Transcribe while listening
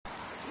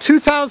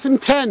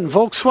2010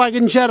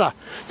 Volkswagen Jetta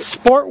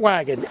Sport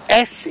Wagon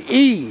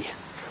SE.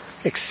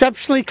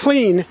 Exceptionally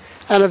clean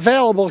and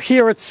available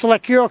here at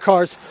Select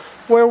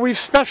Eurocars, where we've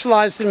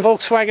specialized in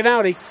Volkswagen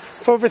Audi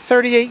for over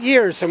 38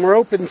 years, and we're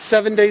open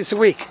 7 days a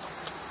week.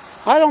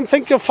 I don't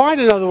think you'll find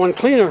another one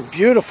cleaner.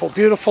 Beautiful,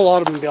 beautiful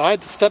automobile. I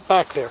had to step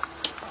back there.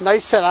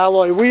 Nice set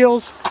alloy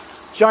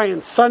wheels,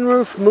 giant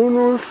sunroof,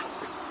 moonroof,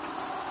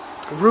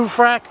 roof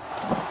rack,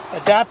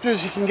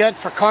 adapters you can get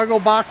for cargo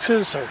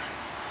boxes or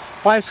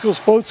bicycles,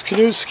 boats,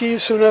 canoes,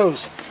 skis, who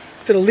knows.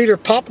 Did a liter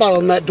pop bottle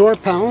on that door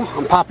panel.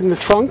 I'm popping the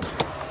trunk.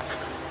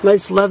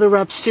 Nice leather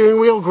wrapped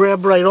steering wheel,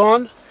 grab right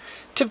on.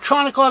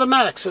 Tiptronic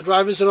automatic, so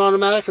drivers in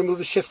automatic or move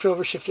the shifter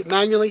over, shift it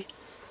manually.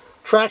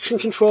 Traction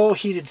control,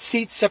 heated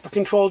seats, separate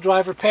control,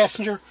 driver,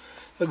 passenger.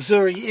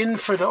 Auxiliary in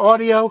for the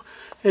audio,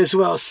 as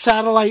well as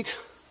satellite,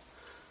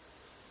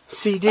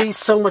 CD,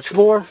 so much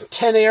more.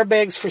 10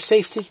 airbags for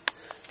safety.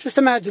 Just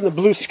imagine the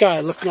blue sky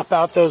looking up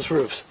out those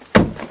roofs.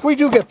 We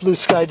do get blue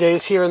sky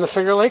days here in the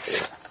Finger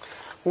Lakes.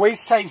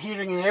 Waist-tight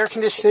heating and air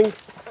conditioning.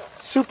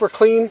 Super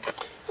clean.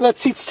 And that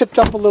seat's tipped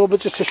up a little bit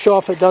just to show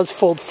off it does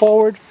fold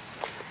forward.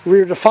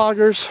 Rear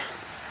defoggers.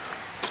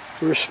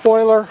 Rear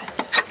spoiler.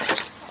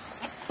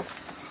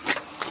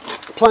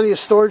 Plenty of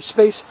storage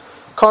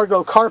space.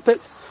 Cargo carpet.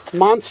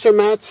 Monster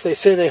mats. They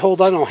say they hold,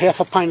 I don't know,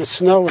 half a pint of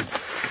snow, a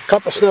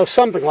cup of snow,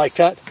 something like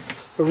that.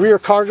 A rear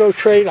cargo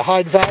tray to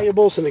hide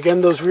valuables, and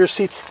again, those rear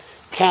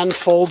seats can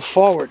fold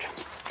forward.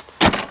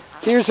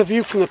 Here's a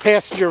view from the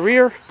passenger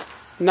rear,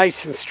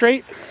 nice and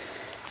straight.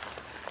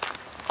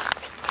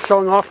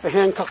 Showing off the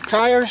Hankook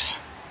tires.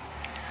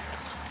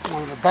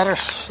 One of the better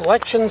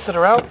selections that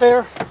are out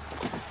there.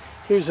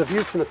 Here's a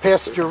view from the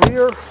passenger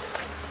rear,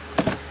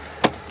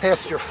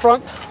 passenger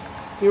front.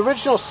 The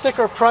original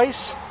sticker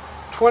price,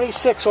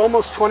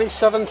 almost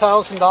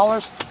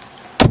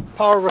 $27,000.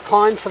 Power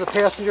recline for the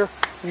passenger.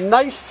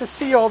 Nice to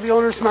see all the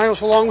owner's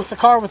manuals along with the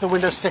car with the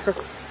window sticker.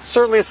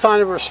 Certainly a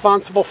sign of a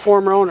responsible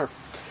former owner.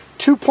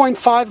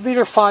 2.5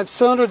 liter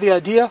 5-cylinder, the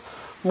idea,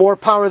 more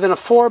power than a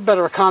 4,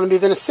 better economy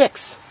than a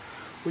 6.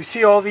 We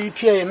see all the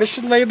EPA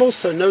emission labels,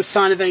 so no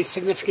sign of any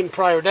significant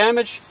prior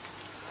damage.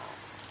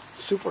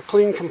 Super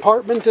clean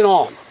compartment and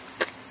all.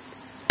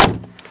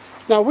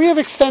 Now we have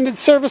extended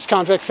service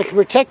contracts that can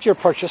protect your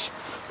purchase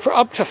for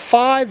up to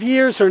 5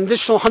 years or an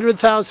additional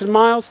 100,000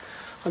 miles.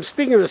 I'm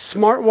speaking of the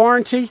Smart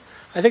Warranty.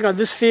 I think on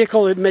this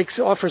vehicle it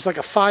offers like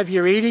a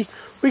 5-year 80.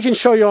 We can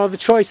show you all the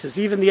choices,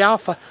 even the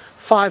Alpha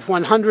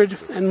 5100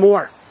 and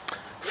more.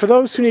 For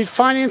those who need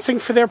financing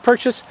for their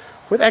purchase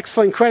with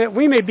excellent credit,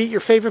 we may beat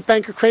your favorite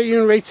bank or credit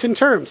union rates and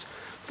terms.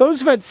 Those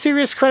who've had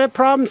serious credit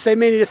problems, they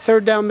may need a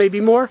third down, maybe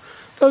more.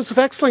 Those with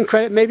excellent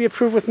credit may be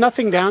approved with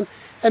nothing down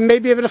and may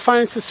be able to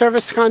finance the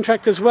service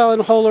contract as well in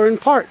whole or in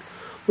part.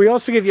 We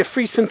also give you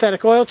free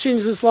synthetic oil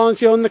changes as long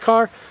as you own the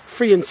car,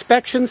 free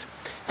inspections,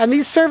 and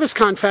these service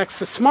contracts,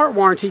 the Smart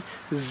Warranty,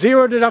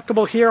 $0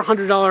 deductible here,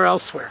 $100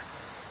 elsewhere.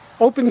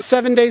 Open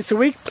 7 days a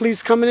week.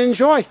 Please come and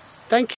enjoy. Thank you.